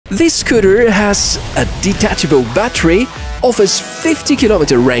This scooter has a detachable battery, offers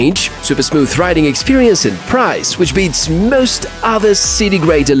 50km range, super smooth riding experience and price, which beats most other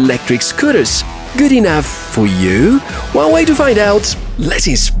city-grade electric scooters. Good enough for you? One way to find out, let's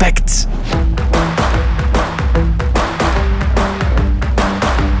inspect.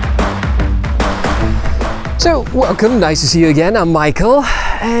 So, welcome, nice to see you again, I'm Michael,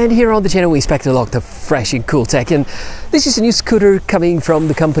 and here on the channel we inspect a lot of fresh and cool tech, and this is a new scooter coming from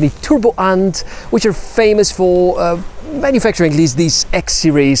the company Turboant, which are famous for manufacturing these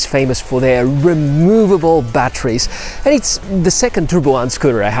X-series, famous for their removable batteries. And it's the second Turboant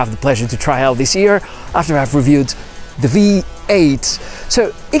scooter I have the pleasure to try out this year, after I've reviewed the V8.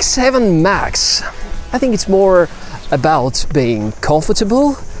 So, X7 Max, I think it's more about being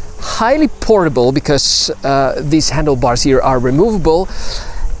comfortable, highly portable because these handlebars here are removable,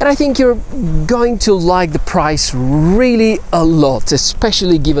 and I think you're going to like the price really a lot,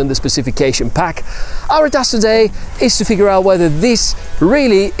 especially given the specification pack. Our task today is to figure out whether this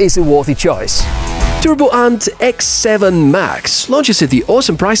really is a worthy choice. Turboant X7 Max launches at the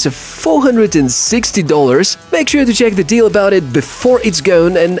awesome price of $460. Make sure to check the deal about it before it's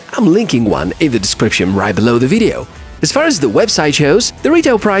gone, and I'm linking one in the description right below the video. As far as the website shows, the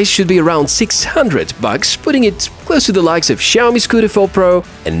retail price should be around $600, putting it close to the likes of Xiaomi Scooter 4 Pro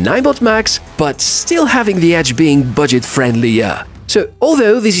and Ninebot Max, but still having the edge being budget-friendlier. So,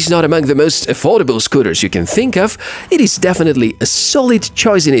 although this is not among the most affordable scooters you can think of, it is definitely a solid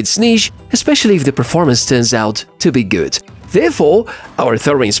choice in its niche, especially if the performance turns out to be good. Therefore, our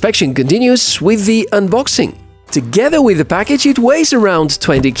thorough inspection continues with the unboxing. Together with the package, it weighs around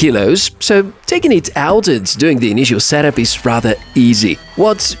 20 kilos, so taking it out and doing the initial setup is rather easy.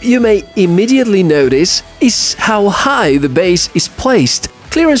 What you may immediately notice is how high the base is placed.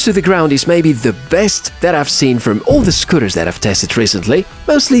 Clearance to the ground is maybe the best that I've seen from all the scooters that I've tested recently,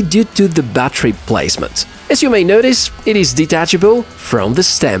 mostly due to the battery placement. As you may notice, it is detachable from the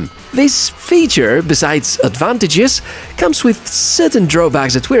stem. This feature, besides advantages, comes with certain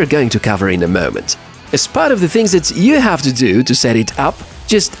drawbacks that we're going to cover in a moment. As part of the things that you have to do to set it up,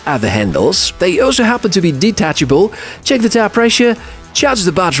 just add the handles. They also happen to be detachable. Check the tire pressure, charge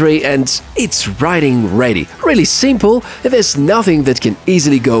the battery, and it's riding ready. Really simple, and there's nothing that can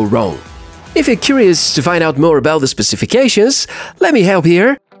easily go wrong. If you're curious to find out more about the specifications, let me help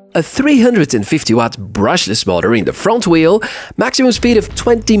here. A 350-watt brushless motor in the front wheel, maximum speed of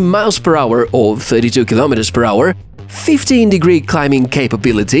 20 miles per hour or 32 kilometers per hour, 15-degree climbing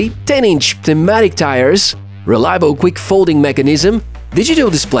capability, 10-inch thematic tires, reliable quick folding mechanism, digital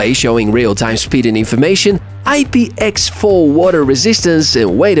display showing real-time speed and information, IPX4 water resistance,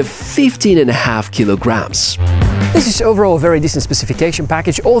 and weight of 15.5 kilograms. This is overall a very decent specification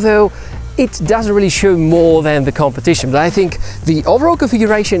package, although it doesn't really show more than the competition, but I think the overall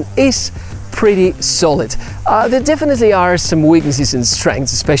configuration is pretty solid. There definitely are some weaknesses and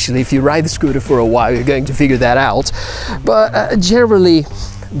strengths, especially if you ride the scooter for a while, you're going to figure that out. But generally,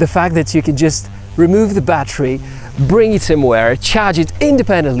 the fact that you can just remove the battery, bring it somewhere, charge it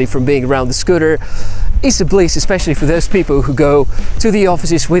independently from being around the scooter is a bliss, especially for those people who go to the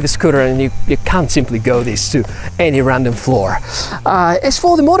offices with a scooter and you can't simply go this to any random floor. As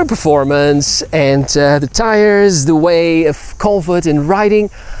for the motor performance and the tires, the way of comfort and riding,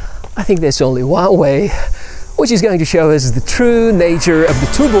 I think there's only one way, which is going to show us the true nature of the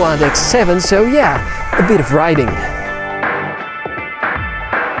Turboant X7, so yeah, a bit of riding.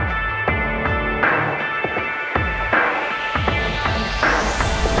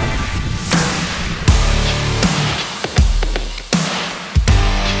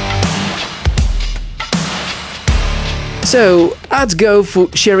 So, I'd go for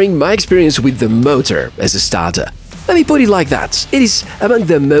sharing my experience with the motor as a starter. Let me put it like that, it is among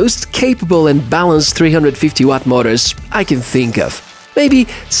the most capable and balanced 350-watt motors I can think of. Maybe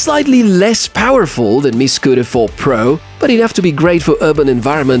slightly less powerful than Mi Scooter 4 Pro, but enough to be great for urban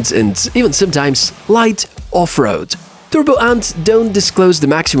environments and even sometimes light off-road. Turboant don't disclose the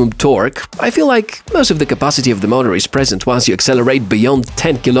maximum torque. I feel like most of the capacity of the motor is present once you accelerate beyond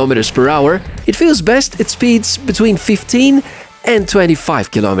 10 km per hour. It feels best at speeds between 15 and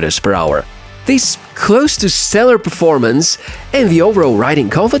 25 km per hour. This close to stellar performance and the overall riding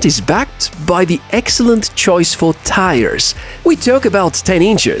comfort is backed by the excellent choice for tires. We talk about 10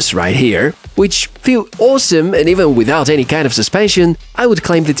 inches right here, which feel awesome, and even without any kind of suspension, I would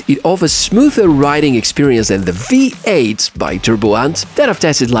claim that it offers smoother riding experience than the V8 by Turboant that I've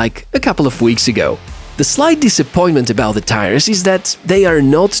tested like a couple of weeks ago. The slight disappointment about the tires is that they are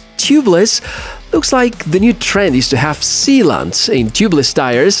not tubeless Looks like the new trend is to have sealant in tubeless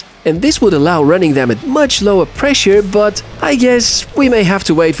tires, and this would allow running them at much lower pressure, but I guess we may have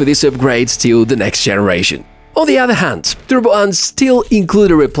to wait for this upgrade till the next generation. On the other hand, Turboant still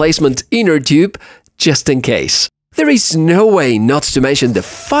include a replacement inner tube just in case. There is no way not to mention the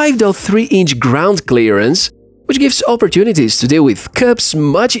 5.3-inch ground clearance, which gives opportunities to deal with curbs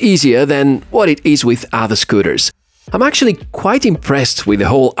much easier than what it is with other scooters. I'm actually quite impressed with the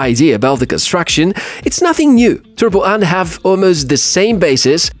whole idea about the construction. It's nothing new. Turboant have almost the same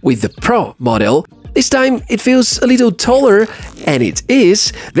basis with the Pro model. This time it feels a little taller, and it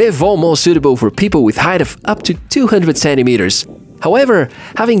is, therefore more suitable for people with height of up to 200 centimeters. However,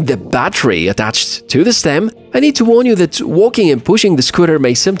 having the battery attached to the stem, I need to warn you that walking and pushing the scooter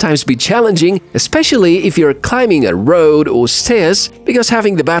may sometimes be challenging, especially if you're climbing a road or stairs, because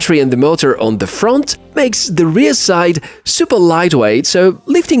having the battery and the motor on the front makes the rear side super lightweight, so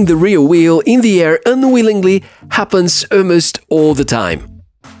lifting the rear wheel in the air unwillingly happens almost all the time.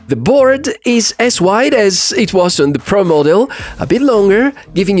 The board is as wide as it was on the Pro model, a bit longer,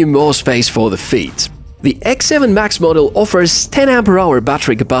 giving you more space for the feet. The X7 Max model offers 10 Ah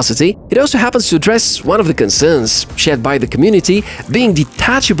battery capacity. It also happens to address one of the concerns shared by the community, being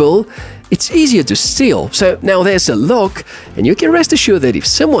detachable. It's easier to steal, so now there's a lock, and you can rest assured that if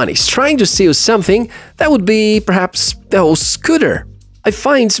someone is trying to steal something, that would be perhaps the whole scooter. I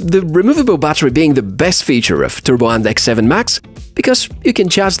find the removable battery being the best feature of Turboant X7 Max, because you can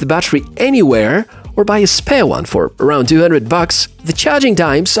charge the battery anywhere or buy a spare one for around $200. The charging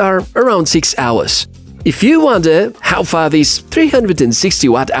times are around 6 hours. If you wonder how far this 360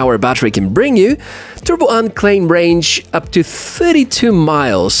 Wh battery can bring you, Turboant claim range up to 32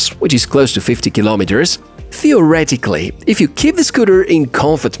 miles, which is close to 50 kilometers. Theoretically, if you keep the scooter in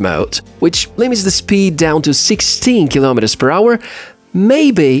comfort mode, which limits the speed down to 16 kilometers per hour,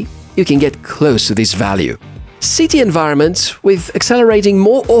 maybe you can get close to this value. City environment, with accelerating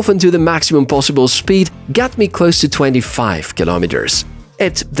more often to the maximum possible speed, got me close to 25 kilometers.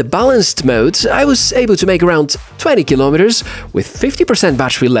 At the balanced mode, I was able to make around 20 kilometers with 50%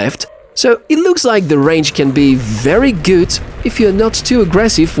 battery left, so it looks like the range can be very good if you're not too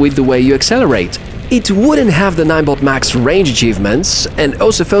aggressive with the way you accelerate. It wouldn't have the 9bot Max range achievements and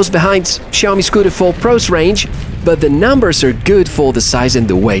also falls behind Xiaomi Scooter 4 Pro's range, but the numbers are good for the size and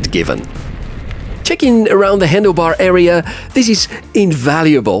the weight given. Checking around the handlebar area, this is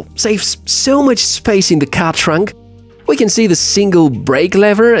invaluable, saves so much space in the car trunk. We can see the single brake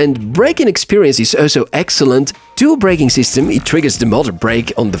lever, and braking experience is also excellent. Dual braking system, it triggers the motor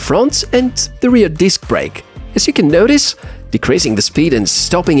brake on the front and the rear disc brake. As you can notice, decreasing the speed and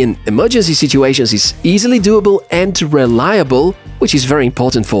stopping in emergency situations is easily doable and reliable, which is very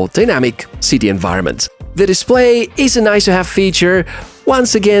important for dynamic city environment. The display is a nice-to-have feature.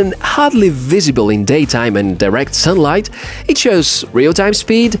 Once again, hardly visible in daytime and direct sunlight, it shows real-time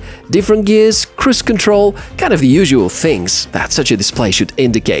speed, different gears, cruise control, kind of the usual things that such a display should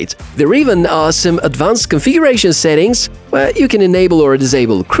indicate. There even are some advanced configuration settings where you can enable or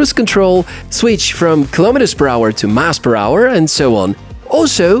disable cruise control, switch from kilometers per hour to miles per hour, and so on.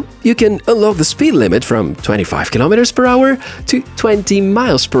 Also, you can unlock the speed limit from 25 kilometers per hour to 20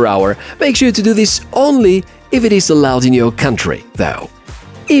 miles per hour. Make sure to do this only if it is allowed in your country, though.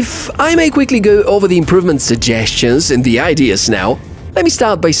 If I may quickly go over the improvement suggestions and the ideas now, let me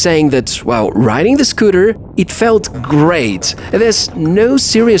start by saying that while riding the scooter, it felt great, and there's no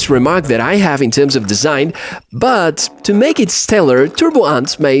serious remark that I have in terms of design, but to make it stellar,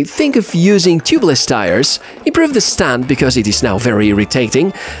 Turboant may think of using tubeless tires, improve the stand because it is now very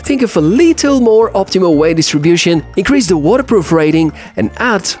irritating, think of a little more optimal weight distribution, increase the waterproof rating, and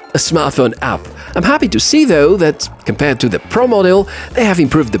add a smartphone app. I'm happy to see, though, that compared to the Pro model, they have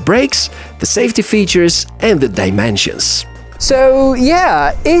improved the brakes, the safety features, and the dimensions. So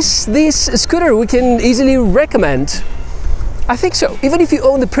yeah, is this a scooter we can easily recommend? I think so. Even if you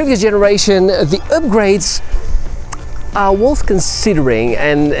own the previous generation, the upgrades are worth considering,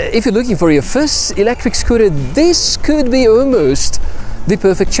 and if you're looking for your first electric scooter, this could be almost the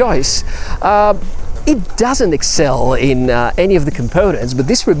perfect choice. It doesn't excel in any of the components, but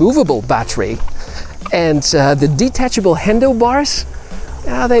this removable battery and the detachable handlebars,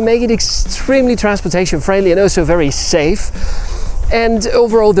 they make it extremely transportation friendly and also very safe. And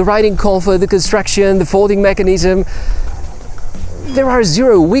overall, the riding comfort, the construction, the folding mechanism, there are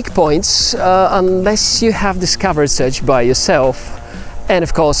zero weak points unless you have discovered such by yourself. And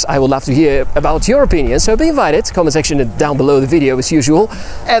of course, I would love to hear about your opinion, so be invited. Comment section down below the video as usual.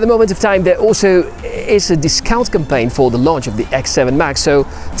 At the moment of time, there also is a discount campaign for the launch of the X7 Max, so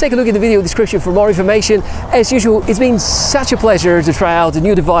take a look in the video description for more information. As usual, it's been such a pleasure to try out the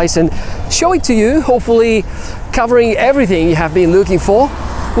new device and show it to you, hopefully covering everything you have been looking for.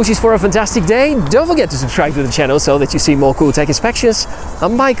 Wishes for a fantastic day. Don't forget to subscribe to the channel so that you see more cool tech inspections.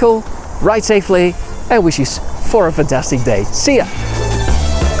 I'm Michael, ride safely and wishes for a fantastic day. See ya!